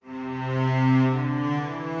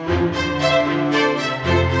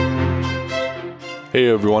Hey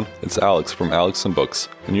everyone, it's Alex from Alex and Books,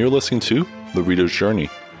 and you're listening to The Reader's Journey,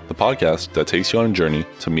 the podcast that takes you on a journey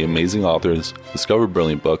to meet amazing authors, discover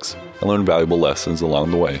brilliant books, and learn valuable lessons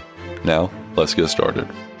along the way. Now, let's get started.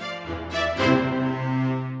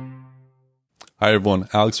 Hi everyone,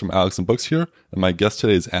 Alex from Alex and Books here, and my guest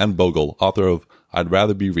today is Anne Bogel, author of I'd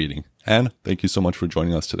Rather Be Reading. Anne, thank you so much for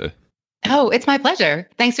joining us today. Oh, it's my pleasure.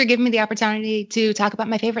 Thanks for giving me the opportunity to talk about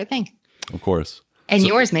my favorite thing. Of course. And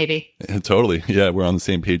yours, maybe. Totally. Yeah, we're on the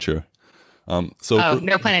same page here. No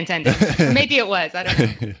pun intended. Maybe it was. I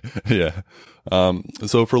don't know. Yeah.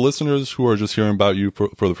 So for listeners who are just hearing about you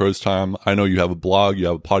for the first time, I know you have a blog, you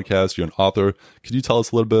have a podcast, you're an author. Could you tell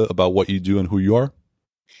us a little bit about what you do and who you are?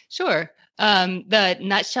 Sure.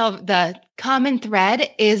 The common thread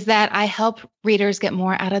is that I help readers get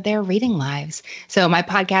more out of their reading lives. So my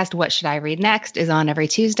podcast, What Should I Read Next, is on every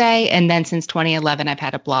Tuesday. And then since 2011, I've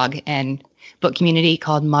had a blog and book community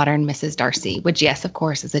called Modern Mrs. Darcy, which, yes, of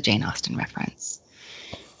course, is a Jane Austen reference.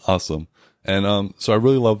 Awesome. And so I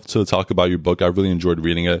really love to talk about your book. I really enjoyed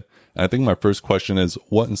reading it. And I think my first question is,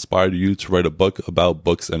 what inspired you to write a book about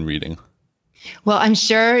books and reading? Well, I'm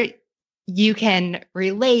sure you can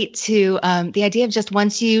relate to the idea of just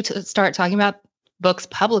once you start talking about books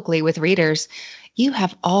publicly with readers, you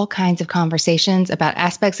have all kinds of conversations about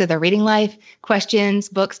aspects of their reading life, questions,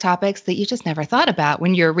 books, topics that you just never thought about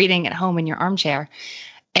when you're reading at home in your armchair.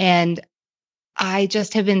 And I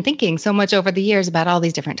just have been thinking so much over the years about all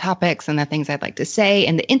these different topics and the things I'd like to say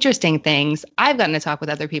and the interesting things I've gotten to talk with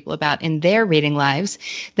other people about in their reading lives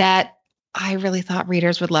that I really thought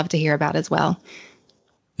readers would love to hear about as well.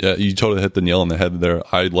 Yeah, you totally hit the nail on the head there.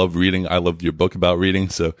 I love reading. I loved your book about reading,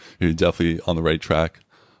 so you're definitely on the right track.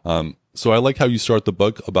 So I like how you start the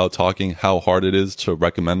book about talking how hard it is to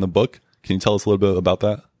recommend the book. Can you tell us a little bit about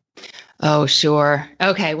that? Oh, sure.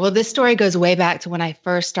 Okay. Well, this story goes way back to when I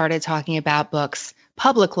first started talking about books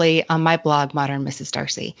publicly on my blog, Modern Mrs.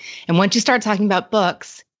 Darcy. And once you start talking about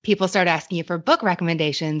books, people start asking you for book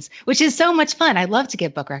recommendations, which is so much fun. I love to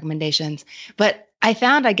give book recommendations, but I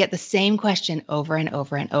found I get the same question over and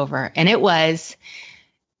over and over. And it was,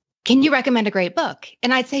 can you recommend a great book?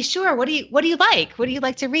 And I'd say, sure. What do you like? What do you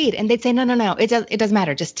like to read? And they'd say, no. It doesn't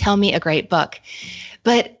matter. Just tell me a great book.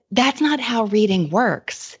 But that's not how reading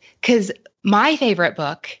works, because my favorite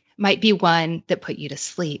book might be one that put you to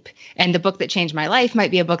sleep. And the book that changed my life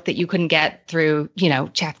might be a book that you couldn't get through,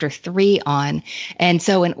 chapter 3 on. And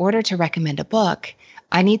so in order to recommend a book,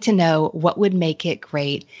 I need to know what would make it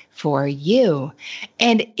great for you.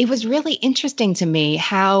 And it was really interesting to me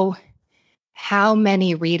how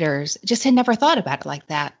many readers just had never thought about it like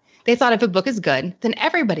that. They thought if a book is good, then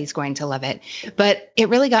everybody's going to love it. But it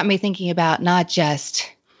really got me thinking about not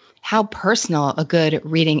just how personal a good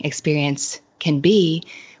reading experience can be,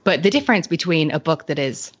 but the difference between a book that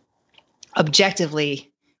is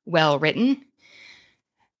objectively well written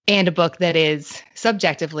and a book that is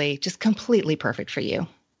subjectively just completely perfect for you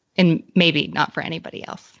and maybe not for anybody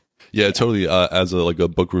else. Yeah, totally. As a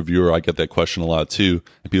book reviewer, I get that question a lot too.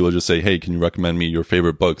 And people just say, hey, can you recommend me your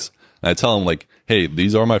favorite books? And I tell them hey,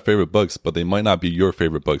 these are my favorite books, but they might not be your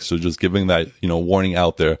favorite books. So just giving that, warning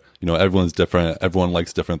out there, everyone's different. Everyone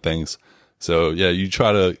likes different things. So yeah, you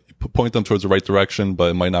try to point them towards the right direction, but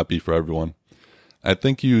it might not be for everyone. I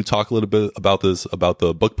think you talk a little bit about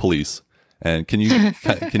the book police. And can you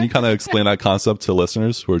kind of explain that concept to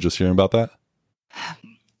listeners who are just hearing about that?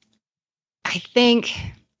 I think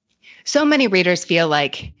so many readers feel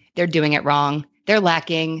like they're doing it wrong. They're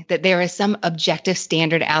lacking, that there is some objective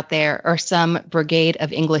standard out there or some brigade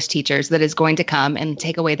of English teachers that is going to come and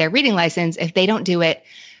take away their reading license if they don't do it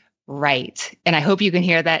right. And I hope you can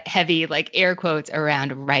hear that heavy air quotes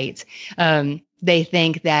around right. They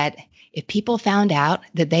think that if people found out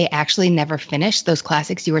that they actually never finished those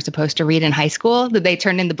classics you were supposed to read in high school, that they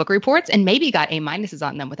turned in the book reports and maybe got A-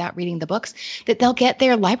 on them without reading the books, that they'll get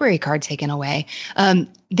their library card taken away.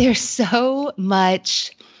 There's so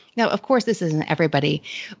much, now, of course, this isn't everybody,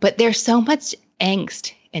 but there's so much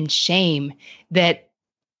angst and shame that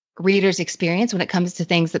readers experience when it comes to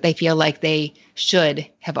things that they feel like they should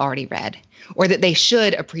have already read, or that they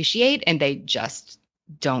should appreciate and they just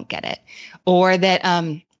don't get it, or that,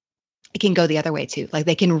 it can go the other way too.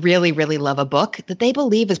 They can really, really love a book that they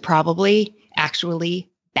believe is probably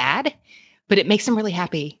actually bad, but it makes them really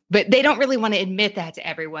happy. But they don't really want to admit that to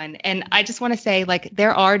everyone. And I just want to say,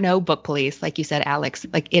 there are no book police, like you said, Alex.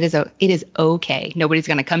 It is okay. Nobody's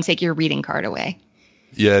going to come take your reading card away.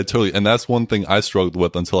 Yeah, totally. And that's one thing I struggled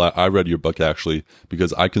with until I read your book, actually,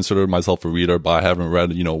 because I consider myself a reader, but I haven't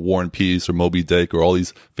read, War and Peace or Moby Dick or all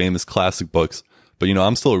these famous classic books. But,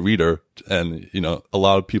 I'm still a reader, and, a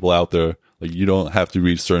lot of people out there, like, you don't have to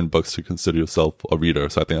read certain books to consider yourself a reader.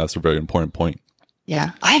 So I think that's a very important point.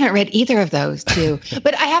 Yeah. I haven't read either of those too,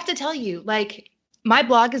 but I have to tell you, like, my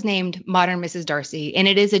blog is named Modern Mrs. Darcy, and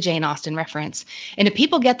it is a Jane Austen reference. And if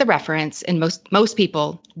people get the reference, and most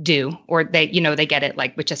people do, or they get it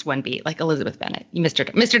like with just one beat, like Elizabeth Bennet,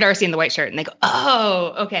 Mr. Darcy in the white shirt, and they go,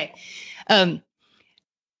 oh, okay.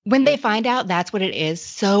 When they find out that's what it is,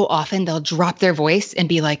 so often they'll drop their voice and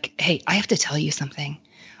be like, hey, I have to tell you something.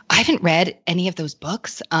 I haven't read any of those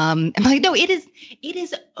books. I'm like, no, it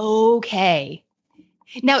is okay.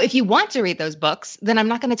 Now, if you want to read those books, then I'm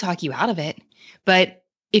not going to talk you out of it. But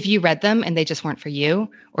if you read them and they just weren't for you,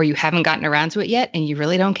 or you haven't gotten around to it yet and you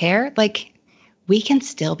really don't care, like, we can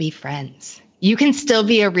still be friends. You can still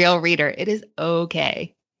be a real reader. It is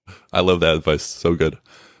okay. I love that advice. So good.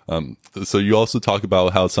 So you also talk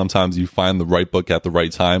about how sometimes you find the right book at the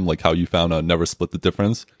right time, like how you found Never Split the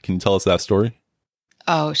Difference. Can you tell us that story?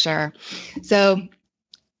 Oh, sure. So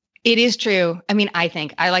it is true. I mean,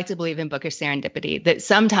 I like to believe in bookish serendipity, that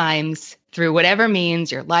sometimes through whatever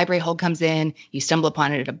means your library hold comes in, you stumble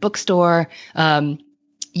upon it at a bookstore,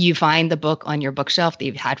 you find the book on your bookshelf that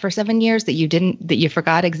you've had for 7 years that you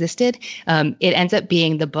forgot existed. It ends up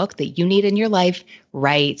being the book that you need in your life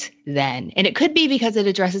right then. And it could be because it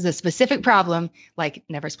addresses a specific problem, like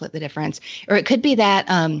Never Split the Difference, or it could be that,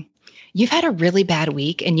 you've had a really bad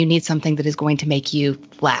week and you need something that is going to make you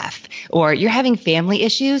laugh, or you're having family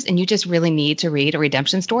issues and you just really need to read a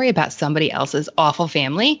redemption story about somebody else's awful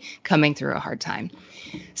family coming through a hard time.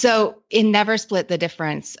 So in Never Split the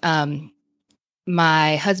Difference,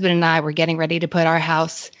 my husband and I were getting ready to put our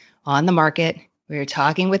house on the market. We were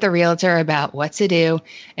talking with a realtor about what to do.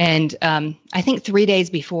 And I think 3 days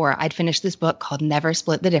before, I'd finished this book called Never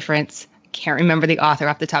Split the Difference. Can't remember the author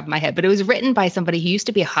off the top of my head, but it was written by somebody who used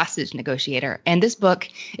to be a hostage negotiator. And this book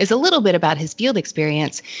is a little bit about his field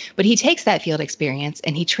experience, but he takes that field experience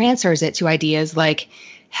and he transfers it to ideas like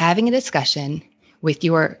having a discussion with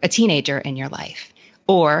a teenager in your life,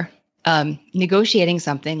 or negotiating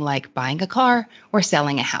something like buying a car or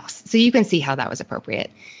selling a house. So you can see how that was appropriate.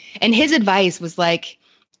 And his advice was like,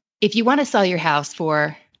 if you want to sell your house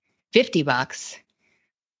for $50,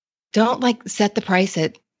 don't like set the price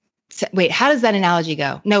at, wait, how does that analogy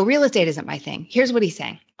go? No, real estate isn't my thing. Here's what he's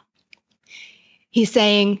saying. He's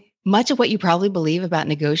saying much of what you probably believe about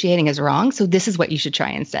negotiating is wrong. So this is what you should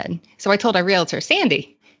try instead. So I told our realtor,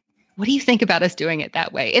 Sandy, what do you think about us doing it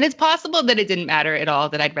that way? And it's possible that it didn't matter at all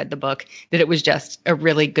that I'd read the book, that it was just a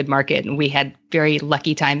really good market and we had very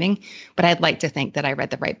lucky timing. But I'd like to think that I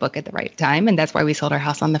read the right book at the right time. And that's why we sold our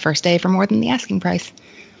house on the first day for more than the asking price.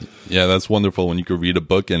 Yeah, that's wonderful when you could read a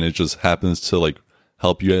book and it just happens to like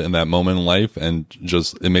help you in that moment in life, and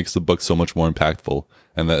just it makes the book so much more impactful.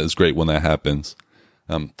 And that is great when that happens.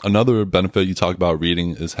 Another benefit you talk about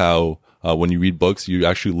reading is how when you read books, you're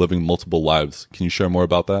actually living multiple lives. Can you share more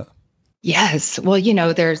about that? Yes. Well,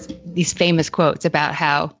 there's these famous quotes about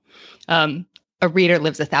how a reader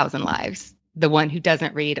lives 1,000 lives. The one who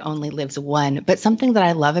doesn't read only lives one. But something that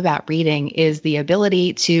I love about reading is the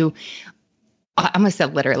ability to, I'm going to say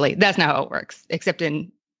literally, that's not how it works, except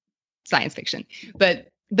in science fiction.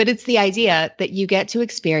 But it's the idea that you get to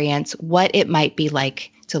experience what it might be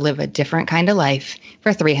like to live a different kind of life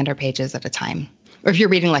for 300 pages at a time. Or if you're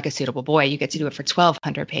reading like A Suitable Boy, you get to do it for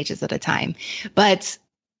 1,200 pages at a time. But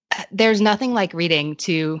there's nothing like reading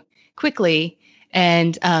to quickly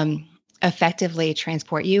and effectively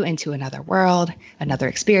transport you into another world, another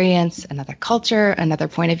experience, another culture, another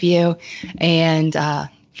point of view. And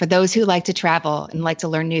for those who like to travel and like to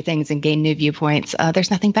learn new things and gain new viewpoints, there's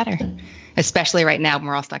nothing better, especially right now when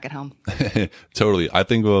we're all stuck at home. Totally. I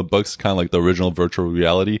think books kind of like the original virtual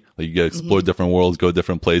reality. Like you get to explore different worlds, go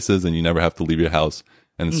different places, and you never have to leave your house.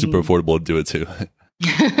 And it's super affordable to do it too.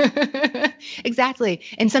 Exactly.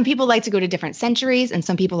 And some people like to go to different centuries, and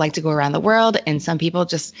some people like to go around the world, and some people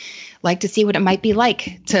just like to see what it might be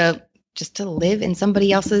like to live in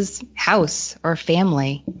somebody else's house or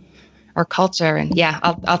family or culture. And yeah,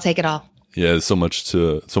 I'll take it all. Yeah, there's so much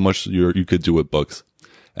you could do with books.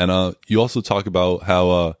 And you also talk about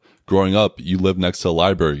how growing up you lived next to a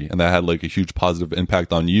library, and that had like a huge positive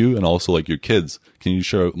impact on you and also like your kids. Can you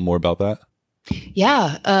share more about that?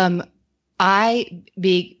 Yeah.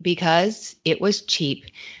 Because it was cheap.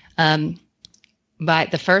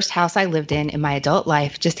 But the first house I lived in my adult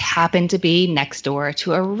life just happened to be next door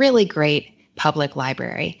to a really great public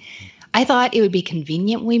library. I thought it would be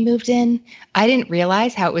convenient when we moved in. I didn't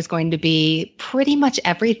realize how it was going to be pretty much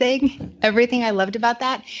everything I loved about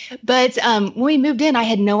that. But when we moved in, I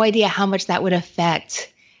had no idea how much that would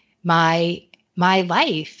affect my my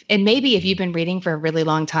life. And maybe if you've been reading for a really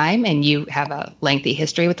long time and you have a lengthy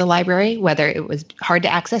history with the library, whether it was hard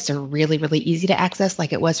to access or really, really easy to access,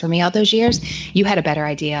 like it was for me all those years, you had a better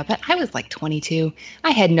idea. But I was like 22. I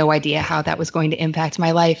had no idea how that was going to impact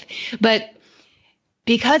my life. But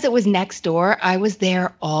because it was next door, I was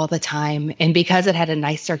there all the time. And because it had a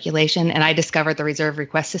nice circulation, and I discovered the reserve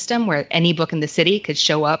request system where any book in the city could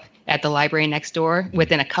show up at the library next door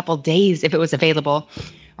within a couple days if it was available,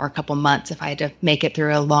 or a couple months if I had to make it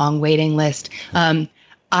through a long waiting list.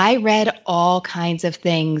 I read all kinds of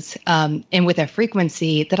things and with a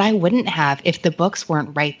frequency that I wouldn't have if the books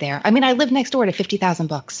weren't right there. I mean, I lived next door to 50,000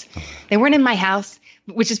 books. They weren't in my house,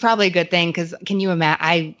 which is probably a good thing because can you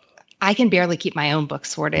imagine? I can barely keep my own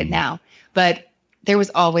books sorted now, but there was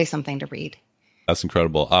always something to read. That's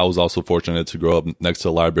incredible. I was also fortunate to grow up next to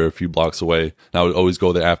a library a few blocks away. And I would always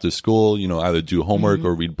go there after school, either do homework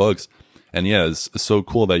or read books. And yeah, it's so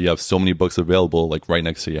cool that you have so many books available, like right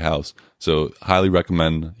next to your house. So highly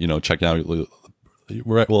recommend, checking out.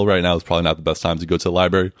 Well, right now is probably not the best time to go to the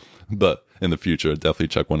library, but in the future, definitely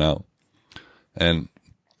check one out. And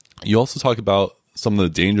you also talk about some of the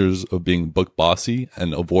dangers of being book bossy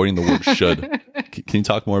and avoiding the word should. Can you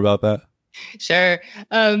talk more about that? Sure.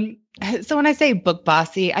 So when I say book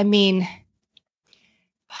bossy, I mean,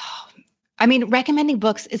 recommending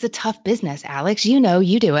books is a tough business, Alex.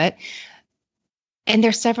 You do it. And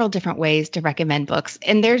there's several different ways to recommend books.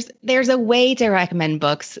 And there's a way to recommend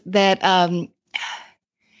books that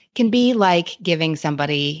can be like giving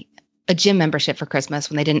somebody a gym membership for Christmas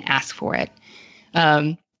when they didn't ask for it.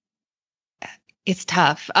 It's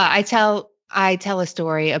tough. I tell a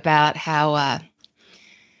story about how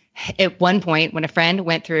at one point when a friend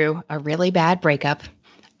went through a really bad breakup,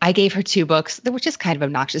 I gave her 2 books that were just kind of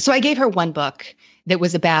obnoxious. So I gave her one book that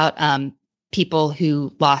was about people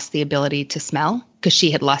who lost the ability to smell because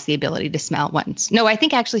she had lost the ability to smell once. No, I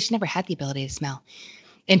think actually she never had the ability to smell.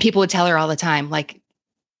 And people would tell her all the time, like,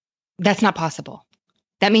 that's not possible.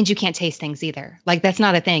 That means you can't taste things either. Like, that's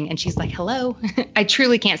not a thing. And she's like, hello, I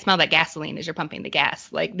truly can't smell that gasoline as you're pumping the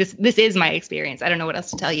gas. Like this is my experience. I don't know what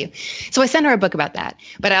else to tell you. So I sent her a book about that.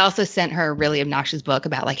 But I also sent her a really obnoxious book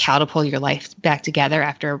about like how to pull your life back together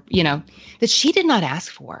after, that she did not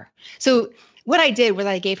ask for. So what I did was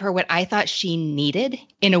I gave her what I thought she needed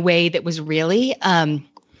in a way that was really,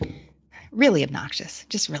 really obnoxious,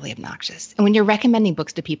 just really obnoxious. And when you're recommending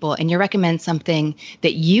books to people and you recommend something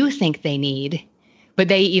that you think they need, but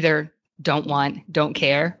they either don't want, don't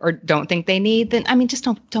care, or don't think they need, then, just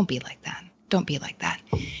don't be like that. Don't be like that.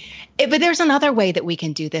 But there's another way that we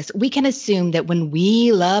can do this. We can assume that when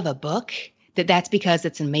we love a book, that's because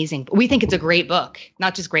it's amazing. We think it's a great book,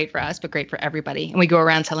 not just great for us, but great for everybody. And we go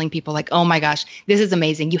around telling people like, oh my gosh, this is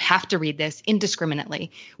amazing. You have to read this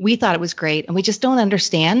indiscriminately. We thought it was great. And we just don't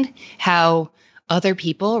understand how other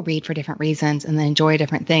people read for different reasons and they enjoy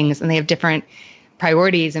different things and they have different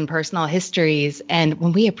priorities and personal histories. And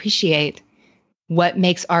when we appreciate what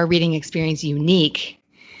makes our reading experience unique,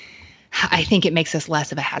 I think it makes us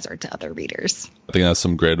less of a hazard to other readers. I think that's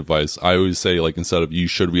some great advice. I always say, like, instead of you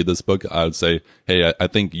should read this book, I would say, hey, I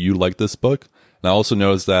think you like this book. And I also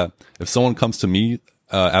notice that if someone comes to me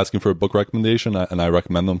asking for a book recommendation and I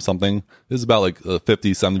recommend them something, there's about like a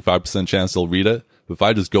 50-75% chance they'll read it. But if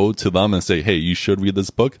I just go to them and say, hey, you should read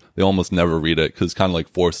this book, they almost never read it because it's kind of like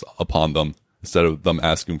forced upon them instead of them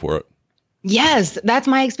asking for it. Yes, that's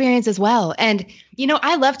my experience as well. And,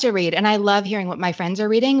 I love to read and I love hearing what my friends are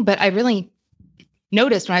reading, but I really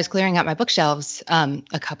noticed when I was clearing out my bookshelves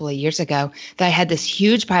a couple of years ago that I had this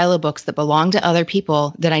huge pile of books that belonged to other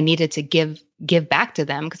people that I needed to give back to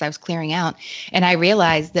them because I was clearing out. And I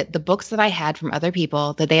realized that the books that I had from other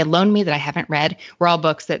people that they had loaned me that I haven't read were all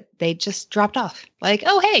books that they just dropped off. Like,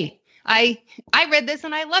 oh, hey, I read this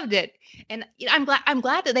and I loved it. And I'm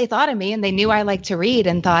glad that they thought of me and they knew I like to read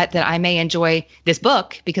and thought that I may enjoy this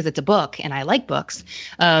book because it's a book and I like books.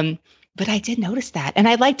 But I did notice that. And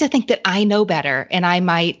I like to think that I know better and I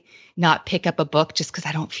might not pick up a book just because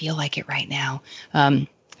I don't feel like it right now.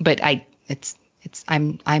 But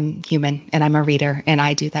I'm human and I'm a reader and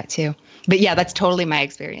I do that too. But yeah, that's totally my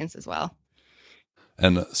experience as well.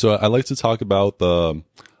 And so I like to talk about the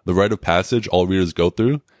rite of passage all readers go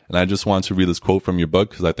through. And I just want to read this quote from your book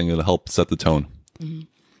because I think it'll help set the tone.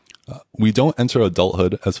 Mm-hmm. We don't enter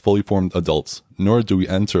adulthood as fully formed adults, nor do we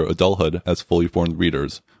enter adulthood as fully formed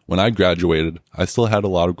readers. When I graduated, I still had a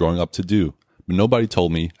lot of growing up to do, but nobody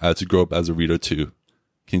told me I had to grow up as a reader too.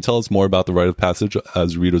 Can you tell us more about the rite of passage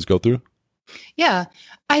as readers go through? Yeah,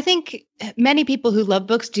 I think many people who love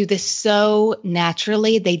books do this so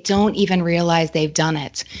naturally, they don't even realize they've done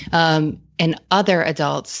it. And other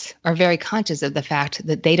adults are very conscious of the fact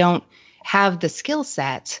that they don't have the skill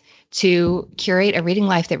set to curate a reading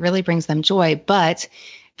life that really brings them joy. But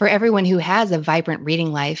for everyone who has a vibrant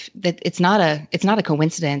reading life, that it's not a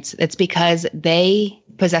coincidence. It's because they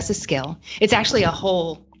possess a skill. It's actually a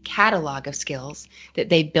whole catalog of skills that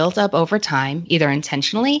they built up over time, either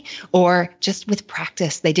intentionally or just with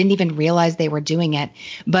practice. They didn't even realize they were doing it,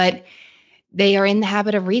 but they are in the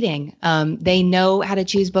habit of reading. They know how to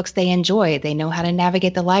choose books they enjoy. They know how to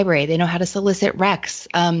navigate the library. They know how to solicit recs.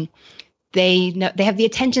 They have the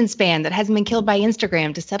attention span that hasn't been killed by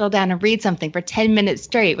Instagram to settle down and read something for 10 minutes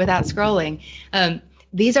straight without scrolling.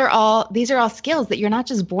 These are all skills that you're not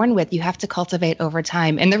just born with. You have to cultivate over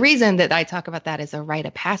time. And the reason that I talk about that as a rite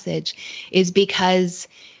of passage is because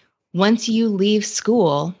once you leave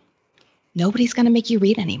school, nobody's going to make you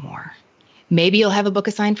read anymore. Maybe you'll have a book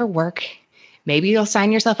assigned for work. Maybe you'll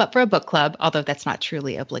sign yourself up for a book club, although that's not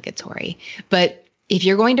truly obligatory. But if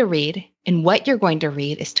you're going to read, and what you're going to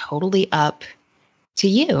read is totally up to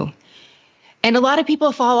you. And a lot of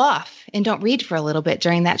people fall off and don't read for a little bit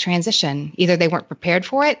during that transition. Either they weren't prepared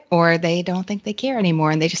for it or they don't think they care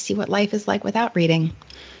anymore and they just see what life is like without reading.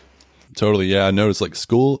 Totally. Yeah. I noticed like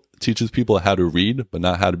school teaches people how to read, but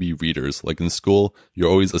not how to be readers. Like in school, you're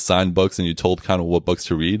always assigned books and you're told kind of what books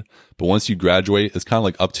to read. But once you graduate, it's kind of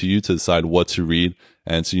like up to you to decide what to read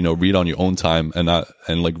and to, read on your own time and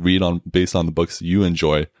like read on based on the books you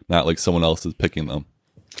enjoy, not like someone else is picking them.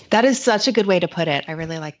 That is such a good way to put it. I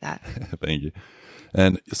really like that. Thank you.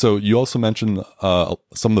 And so you also mentioned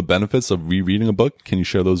some of the benefits of rereading a book. Can you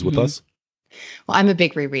share those with us? Well, I'm a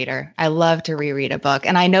big rereader. I love to reread a book.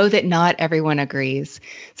 And I know that not everyone agrees.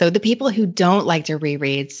 So the people who don't like to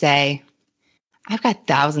reread say, I've got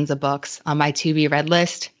thousands of books on my to be read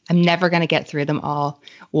list. I'm never going to get through them all.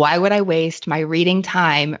 Why would I waste my reading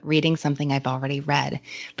time reading something I've already read?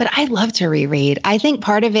 But I love to reread. I think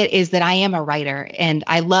part of it is that I am a writer and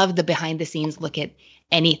I love the behind the scenes look at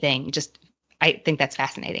anything. I think that's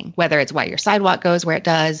fascinating, whether it's why your sidewalk goes where it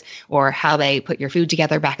does or how they put your food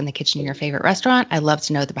together back in the kitchen in your favorite restaurant. I love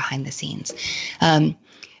to know the behind the scenes.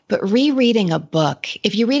 But rereading a book,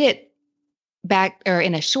 if you read it back or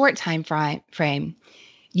in a short time frame,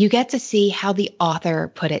 you get to see how the author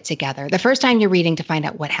put it together. The first time you're reading to find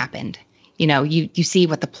out what happened, you see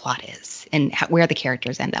what the plot is and where the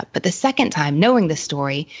characters end up. But the second time, knowing the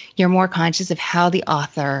story, you're more conscious of how the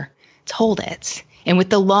author told it. And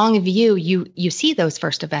with the long view, you see those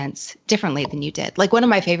first events differently than you did. Like one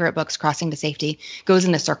of my favorite books, Crossing to Safety, goes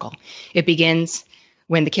in a circle. It begins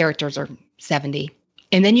when the characters are 70.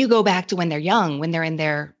 And then you go back to when they're young, when they're in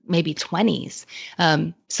their maybe 20s.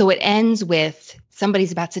 So it ends with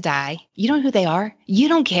somebody's about to die. You don't know who they are. You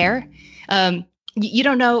don't care. You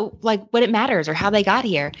don't know like what it matters or how they got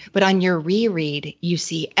here. But on your reread, you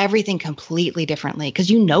see everything completely differently because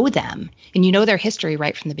you know them and you know their history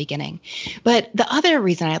right from the beginning. But the other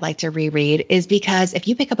reason I like to reread is because if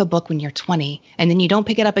you pick up a book when you're 20 and then you don't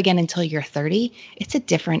pick it up again until you're 30, it's a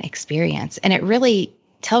different experience. And it really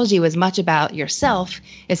tells you as much about yourself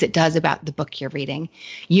as it does about the book you're reading.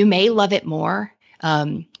 You may love it more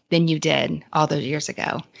than you did all those years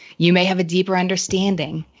ago. You may have a deeper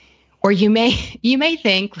understanding. Or you may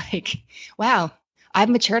think like, wow, I've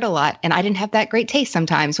matured a lot and I didn't have that great taste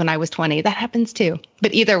sometimes when I was 20. That happens too.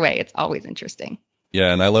 But either way, it's always interesting.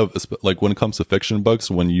 Yeah, and I love, like, when it comes to fiction books,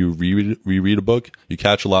 when you reread a book, you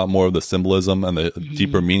catch a lot more of the symbolism and the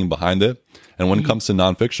deeper meaning behind it. And when it comes to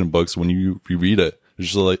nonfiction books, when you reread it,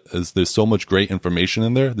 it's just like, there's so much great information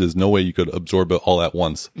in there. There's no way you could absorb it all at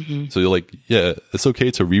once. So you're like, yeah, it's okay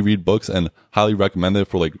to reread books and highly recommend it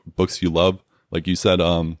for like books you love. Like you said,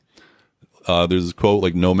 there's a quote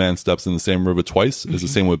like no man steps in the same river twice. It's the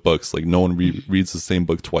same with books. Like no one reads the same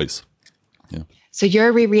book twice. Yeah. So you're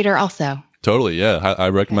a rereader also. Totally. Yeah. I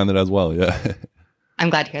recommend it as well. Yeah. I'm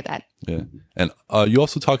glad to hear that. Yeah. And you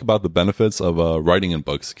also talk about the benefits of writing in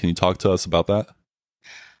books. Can you talk to us about that?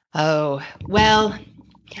 Oh, well,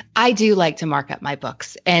 I do like to mark up my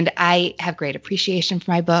books and I have great appreciation for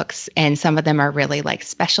my books and some of them are really like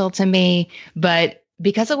special to me. But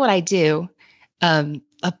because of what I do,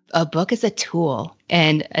 a book is a tool,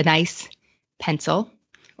 and a nice pencil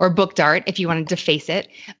or book dart, if you wanted to deface it,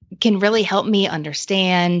 can really help me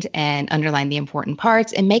understand and underline the important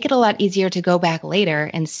parts and make it a lot easier to go back later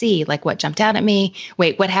and see like what jumped out at me.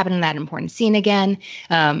 Wait, what happened in that important scene again?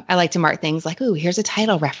 I like to mark things like, ooh, here's a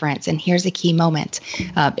title reference and here's a key moment.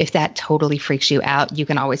 If that totally freaks you out, you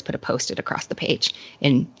can always put a Post-it across the page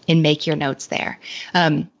and make your notes there.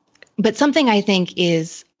 But something I think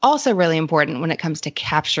is also really important when it comes to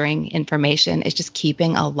capturing information is just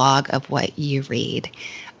keeping a log of what you read.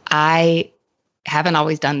 I haven't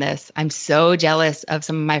always done this. I'm so jealous of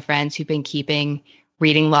some of my friends who've been keeping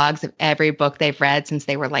reading logs of every book they've read since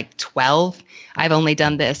they were like 12. I've only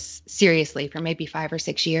done this seriously for maybe 5 or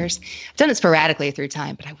 6 years. I've done it sporadically through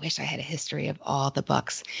time, but I wish I had a history of all the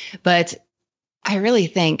books. But I really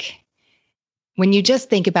think when you just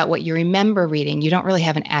think about what you remember reading, you don't really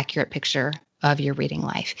have an accurate picture of your reading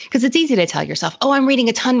life, because it's easy to tell yourself, oh, I'm reading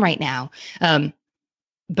a ton right now.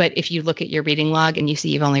 But if you look at your reading log and you see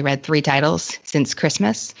you've only read 3 titles since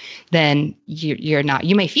Christmas, then you're not.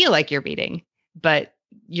 You may feel like you're reading, but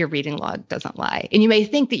your reading log doesn't lie. And you may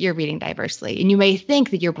think that you're reading diversely, and you may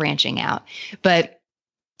think that you're branching out. But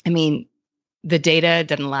I mean, the data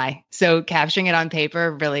doesn't lie. So capturing it on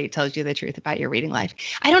paper really tells you the truth about your reading life.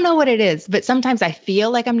 I don't know what it is, but sometimes I feel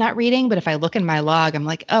like I'm not reading. But if I look in my log, I'm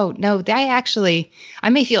like, oh, no, I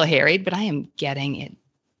may feel harried, but I am getting it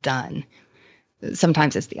done.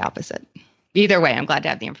 Sometimes it's the opposite. Either way, I'm glad to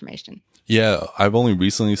have the information. Yeah, I've only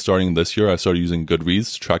recently, starting this year, I started using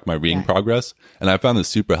Goodreads to track my reading progress. And I found this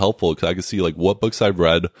super helpful because I can see like what books I've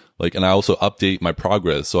read, like, and I also update my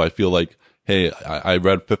progress. So I feel like, hey, I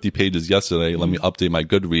read 50 pages yesterday. Let me update my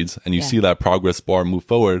Goodreads. And you see that progress bar move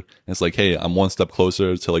forward. And it's like, hey, I'm one step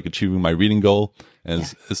closer to like achieving my reading goal.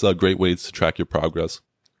 And it's a great way to track your progress.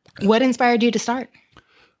 What inspired you to start?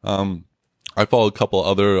 I follow a couple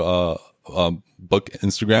other, book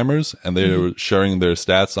Instagrammers, and they were sharing their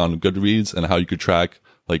stats on Goodreads and how you could track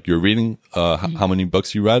like your reading, how many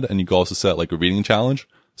books you read. And you could also set like a reading challenge.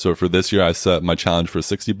 So for this year, I set my challenge for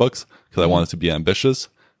 60 books because I wanted to be ambitious.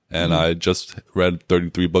 And I just read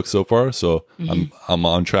 33 books so far. So I'm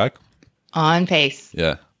on track. On pace.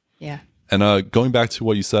 Yeah. Yeah. And going back to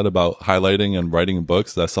what you said about highlighting and writing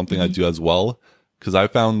books, that's something I do as well. Because I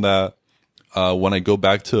found that when I go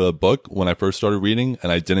back to a book, when I first started reading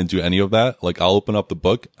and I didn't do any of that, like I'll open up the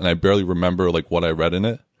book and I barely remember like what I read in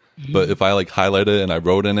it. But if I like highlight it and I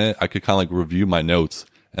wrote in it, I could kind of like review my notes.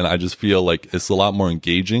 And I just feel like it's a lot more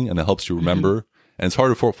engaging and it helps you remember. And it's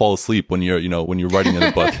harder to fall asleep when you're, when you're writing in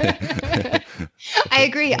a book. I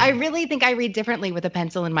agree. I really think I read differently with a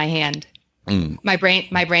pencil in my hand. My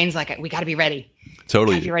brain's like, we got to be ready.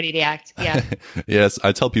 Totally. Be ready to act. Yeah. Yes.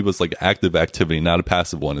 I tell people it's like active activity, not a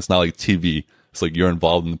passive one. It's not like TV. It's like you're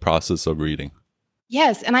involved in the process of reading.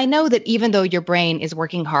 Yes. And I know that even though your brain is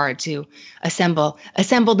working hard to assemble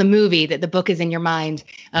the movie, that the book is in your mind,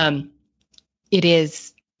 it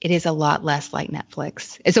is a lot less like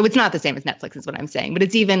Netflix. So it's not the same as Netflix is what I'm saying, but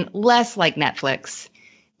it's even less like Netflix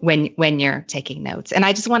when you're taking notes. And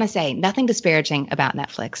I just want to say nothing disparaging about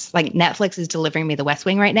Netflix. Like Netflix is delivering me The West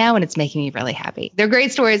Wing right now, and it's making me really happy. There are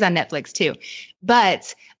great stories on Netflix too.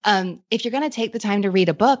 But if you're going to take the time to read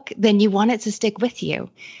a book, then you want it to stick with you.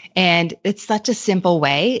 And it's such a simple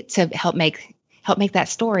way to help make that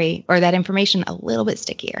story or that information a little bit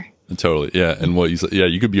stickier. Totally. Yeah. And what you said, yeah,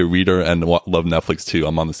 you could be a reader and love Netflix too.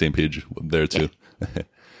 I'm on the same page there too. Yeah.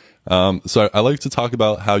 So I like to talk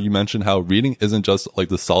about how you mentioned how reading isn't just like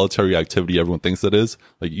the solitary activity everyone thinks it is.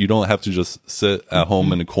 Like you don't have to just sit at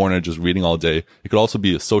home in a corner just reading all day. It could also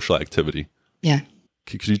be a social activity. Yeah.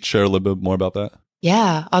 Could you share a little bit more about that?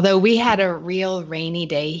 Yeah. Although we had a real rainy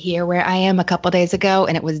day here where I am a couple days ago,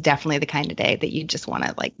 and it was definitely the kind of day that you just want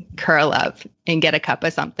to like curl up and get a cup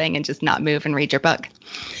of something and just not move and read your book.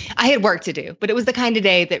 I had work to do, but it was the kind of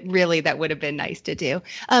day that would have been nice to do.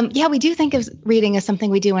 Yeah, we do think of reading as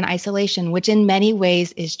something we do in isolation, which in many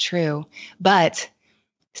ways is true. But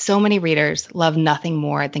so many readers love nothing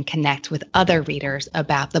more than connect with other readers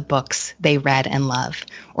about the books they read and love,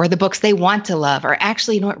 or the books they want to love, or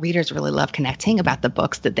actually, you know what, readers really love connecting about the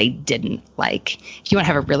books that they didn't like. If you want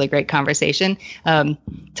to have a really great conversation,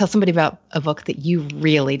 tell somebody about a book that you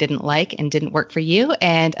really didn't like and didn't work for you,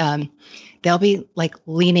 and they'll be like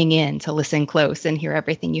leaning in to listen close and hear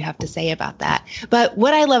everything you have to say about that. But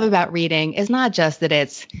what I love about reading is not just that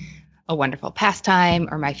it's a wonderful pastime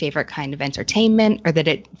or my favorite kind of entertainment, or that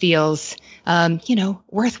it feels,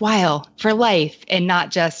 worthwhile for life and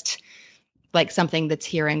not just like something that's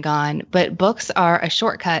here and gone. But books are a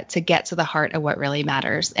shortcut to get to the heart of what really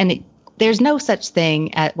matters. And there's no such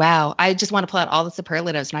thing at, wow, I just want to pull out all the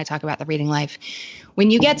superlatives when I talk about the reading life.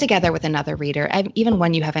 When you get together with another reader, even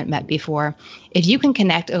one you haven't met before, if you can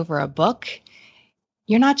connect over a book,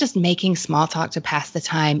 you're not just making small talk to pass the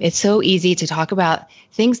time. It's so easy to talk about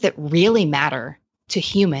things that really matter to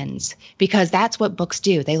humans, because that's what books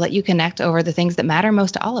do. They let you connect over the things that matter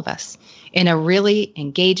most to all of us in a really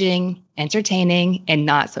engaging, entertaining, and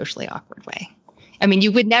not socially awkward way. I mean,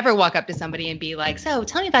 you would never walk up to somebody and be like, so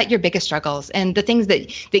tell me about your biggest struggles and the things that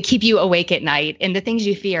keep you awake at night and the things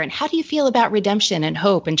you fear. And how do you feel about redemption and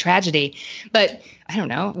hope and tragedy? But I don't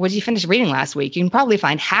know. What did you finish reading last week? You can probably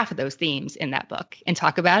find half of those themes in that book and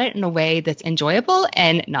talk about it in a way that's enjoyable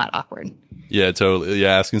and not awkward. Yeah, totally.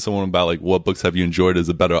 Yeah, asking someone about like what books have you enjoyed is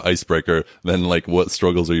a better icebreaker than like what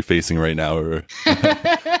struggles are you facing right now. Or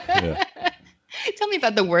yeah. Tell me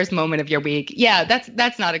about the worst moment of your week. Yeah,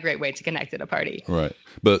 that's not a great way to connect at a party. Right.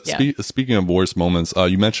 But speaking of worst moments,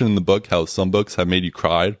 you mentioned in the book how some books have made you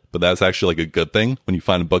cry, but that's actually like a good thing when you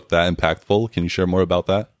find a book that impactful. Can you share more about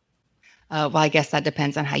that? Well, I guess that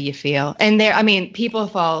depends on how you feel. And people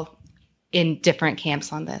fall in different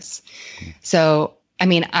camps on this. So,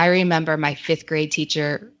 I remember my 5th grade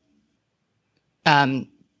teacher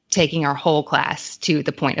taking our whole class to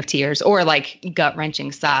the point of tears or like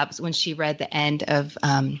gut-wrenching sobs when she read the end of,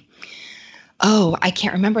 I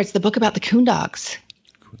can't remember. It's the book about the coon dogs,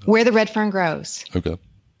 Where the Red Fern Grows. Okay.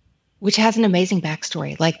 Which has an amazing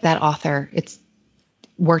backstory. Like that author, it's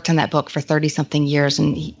worked on that book for 30-something years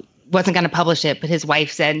and he wasn't going to publish it, but his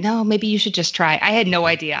wife said, no, maybe you should just try. I had no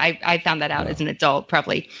idea. I found that out as an adult,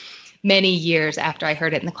 probably many years after I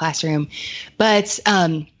heard it in the classroom. But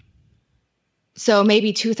so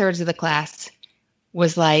maybe 2/3 of the class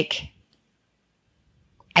was like,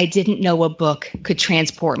 I didn't know a book could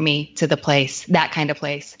transport me to the place, that kind of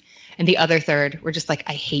place. And the other third were just like,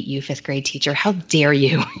 I hate you, 5th grade teacher. How dare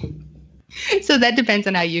you? So that depends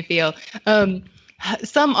on how you feel.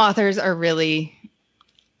 Some authors are really,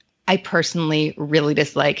 I personally really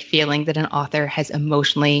dislike feeling that an author has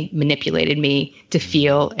emotionally manipulated me to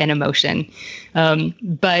feel an emotion.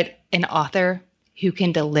 But an author who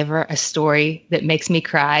can deliver a story that makes me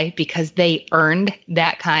cry because they earned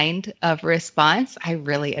that kind of response, I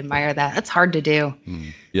really admire that. That's hard to do.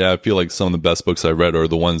 Yeah, I feel like some of the best books I read are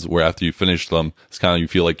the ones where after you finish them, it's kind of you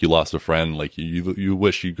feel like you lost a friend, like you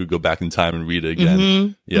wish you could go back in time and read it again.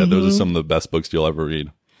 Mm-hmm. Yeah, those are some of the best books you'll ever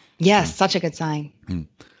read. Yes, such a good sign.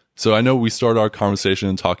 So I know we started our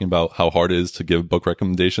conversation talking about how hard it is to give book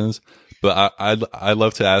recommendations, but I'd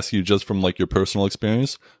love to ask you, just from like your personal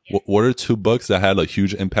experience, what are 2 books that had a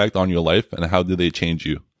huge impact on your life and how did they change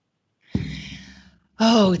you?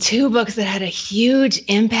 Oh, 2 books that had a huge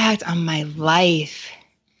impact on my life.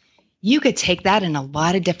 You could take that in a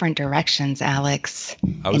lot of different directions, Alex.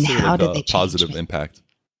 I would say how like a positive impact.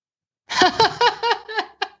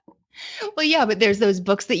 Well, yeah, but there's those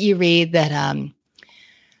books that you read that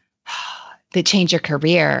that change your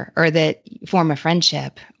career or that form a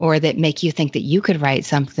friendship or that make you think that you could write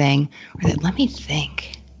something or that, let me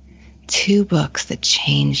think, 2 books that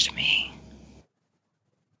changed me.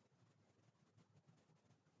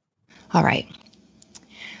 All right.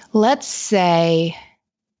 Let's say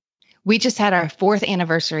we just had our 4th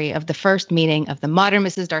anniversary of the first meeting of the Modern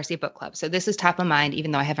Mrs. Darcy Book Club. So this is top of mind,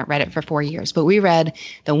 even though I haven't read it for 4 years. But we read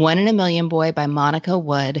The 1 in a Million Boy by Monica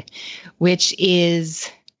Wood, which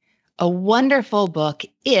is a wonderful book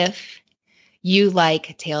if you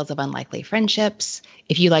like tales of unlikely friendships,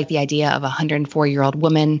 if you like the idea of a 104-year-old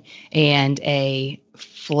woman and a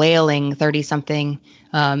flailing 30-something,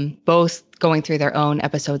 both going through their own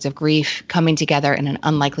episodes of grief, coming together in an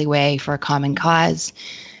unlikely way for a common cause.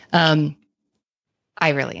 I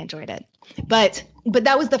really enjoyed it. But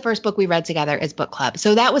that was the first book we read together as book club.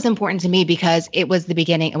 So that was important to me because it was the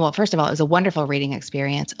beginning. Well, first of all, it was a wonderful reading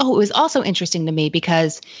experience. Oh, it was also interesting to me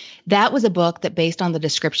because that was a book that, based on the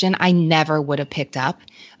description, I never would have picked up.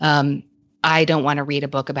 I don't want to read a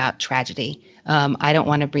book about tragedy. I don't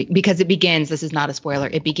want to read, because it begins, this is not a spoiler,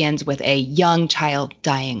 it begins with a young child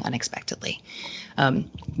dying unexpectedly,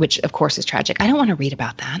 which of course is tragic. I don't want to read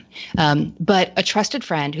about that. But a trusted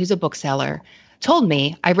friend who's a bookseller told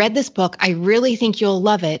me, I read this book, I really think you'll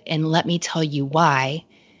love it, and let me tell you why.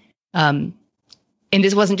 And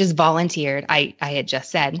this wasn't just volunteered. I had just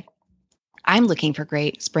said, I'm looking for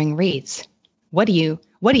great spring reads. What do you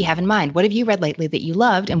have in mind? What have you read lately that you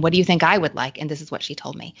loved? And what do you think I would like? And this is what she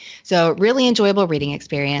told me. So really enjoyable reading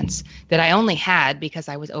experience that I only had because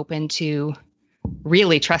I was open to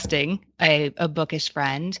really trusting a bookish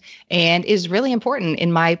friend, and is really important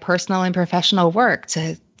in my personal and professional work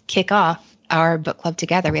to kick off our book club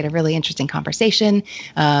together. We had a really interesting conversation.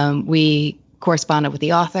 We corresponded with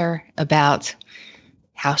the author about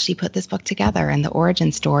how she put this book together and the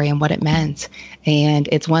origin story and what it meant. And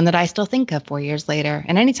it's one that I still think of 4 years later.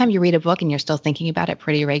 And anytime you read a book and you're still thinking about it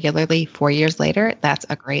pretty regularly 4 years later, that's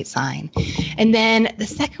a great sign. And then the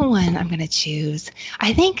second one I'm going to choose,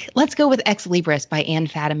 I think let's go with Ex Libris by Anne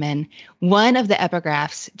Fadiman. One of the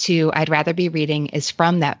epigraphs to I'd Rather Be Reading is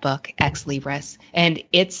from that book, Ex Libris. And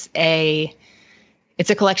it's It's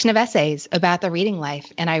a collection of essays about the reading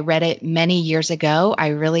life. And I read it many years ago. I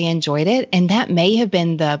really enjoyed it. And that may have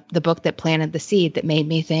been the book that planted the seed that made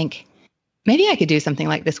me think, maybe I could do something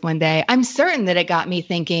like this one day. I'm certain that it got me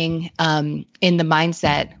thinking in the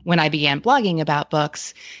mindset when I began blogging about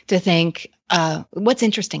books to think, what's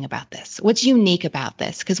interesting about this? What's unique about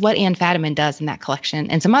this? Because what Anne Fadiman does in that collection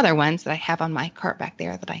and some other ones that I have on my cart back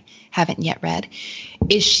there that I haven't yet read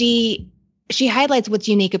is she highlights what's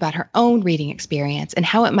unique about her own reading experience and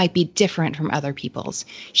how it might be different from other people's.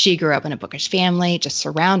 She grew up in a bookish family, just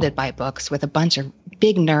surrounded by books with a bunch of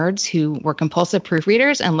big nerds who were compulsive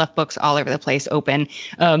proofreaders and left books all over the place, open,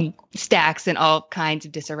 stacks in all kinds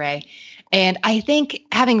of disarray. And I think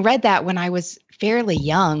having read that when I was fairly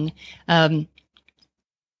young, I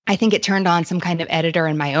think it turned on some kind of editor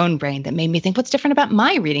in my own brain that made me think, what's different about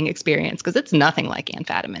my reading experience? Because it's nothing like Anne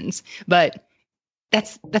Fadiman's. But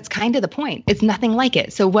that's kind of the point. It's nothing like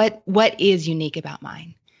it. So what is unique about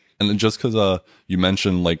mine? And just because you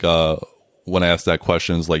mentioned like when I asked that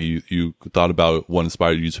question, is like you thought about what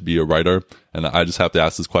inspired you to be a writer, and I just have to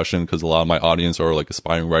ask this question because a lot of my audience are like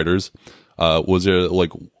aspiring writers. Was there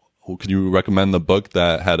like, could you recommend the book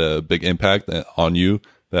that had a big impact on you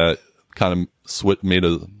that kind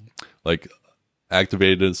of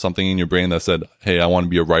activated something in your brain that said, "Hey, I want to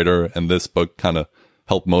be a writer," and this book kind of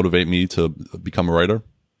help motivate me to become a writer?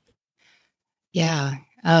 Yeah.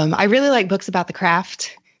 I really like books about the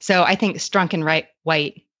craft. So I think Strunk and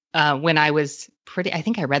White, when I was I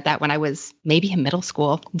think I read that when I was maybe in middle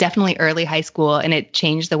school, definitely early high school, and it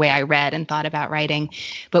changed the way I read and thought about writing.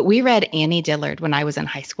 But we read Annie Dillard when I was in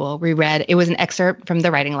high school. It was an excerpt from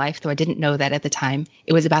The Writing Life, though I didn't know that at the time.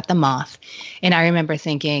 It was about the moth. And I remember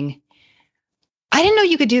thinking, I didn't know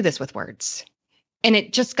you could do this with words. And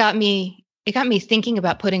it just got me thinking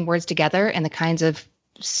about putting words together and the kinds of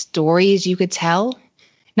stories you could tell,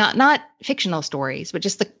 not fictional stories, but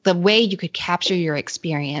just the way you could capture your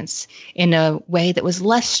experience in a way that was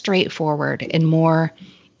less straightforward and more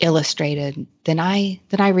illustrated than I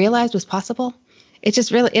realized was possible.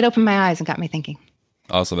 It opened my eyes and got me thinking.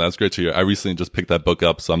 Awesome. That's great to hear. I recently just picked that book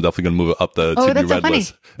up, so I'm definitely going to move it up the to-be read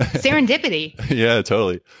list. Serendipity. Yeah,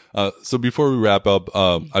 totally. So before we wrap up,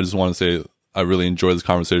 I just want to say I really enjoy this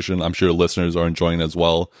conversation. I'm sure listeners are enjoying it as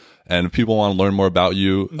well. And if people want to learn more about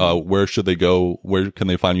you, where should they go? Where can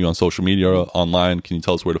they find you on social media, online? Can you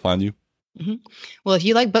tell us where to find you? Mm-hmm. Well, if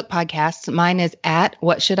you like book podcasts, mine is at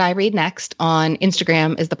What Should I Read Next on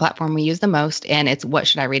Instagram is the platform we use the most. And it's What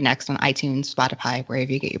Should I Read Next on iTunes, Spotify,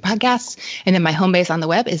 wherever you get your podcasts. And then my home base on the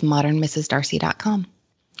web is modernmrsdarcy.com.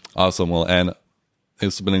 Awesome. Well, Anne,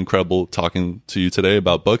 it's been incredible talking to you today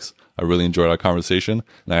about books. I really enjoyed our conversation,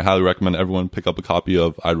 and I highly recommend everyone pick up a copy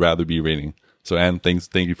of I'd Rather Be Reading. So, Anne,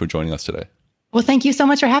 thank you for joining us today. Well, thank you so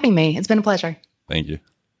much for having me. It's been a pleasure. Thank you.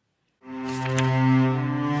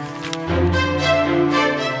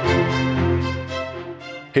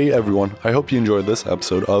 Hey, everyone. I hope you enjoyed this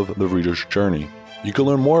episode of The Reader's Journey. You can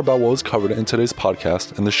learn more about what was covered in today's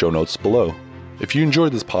podcast in the show notes below. If you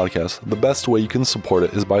enjoyed this podcast, the best way you can support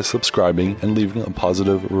it is by subscribing and leaving a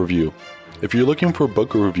positive review. If you're looking for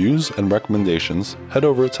book reviews and recommendations, head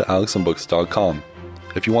over to alexandbooks.com.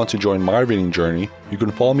 If you want to join my reading journey, you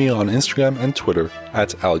can follow me on Instagram and Twitter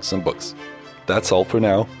at alexandbooks. That's all for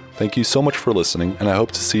now. Thank you so much for listening, and I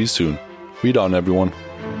hope to see you soon. Read on, everyone.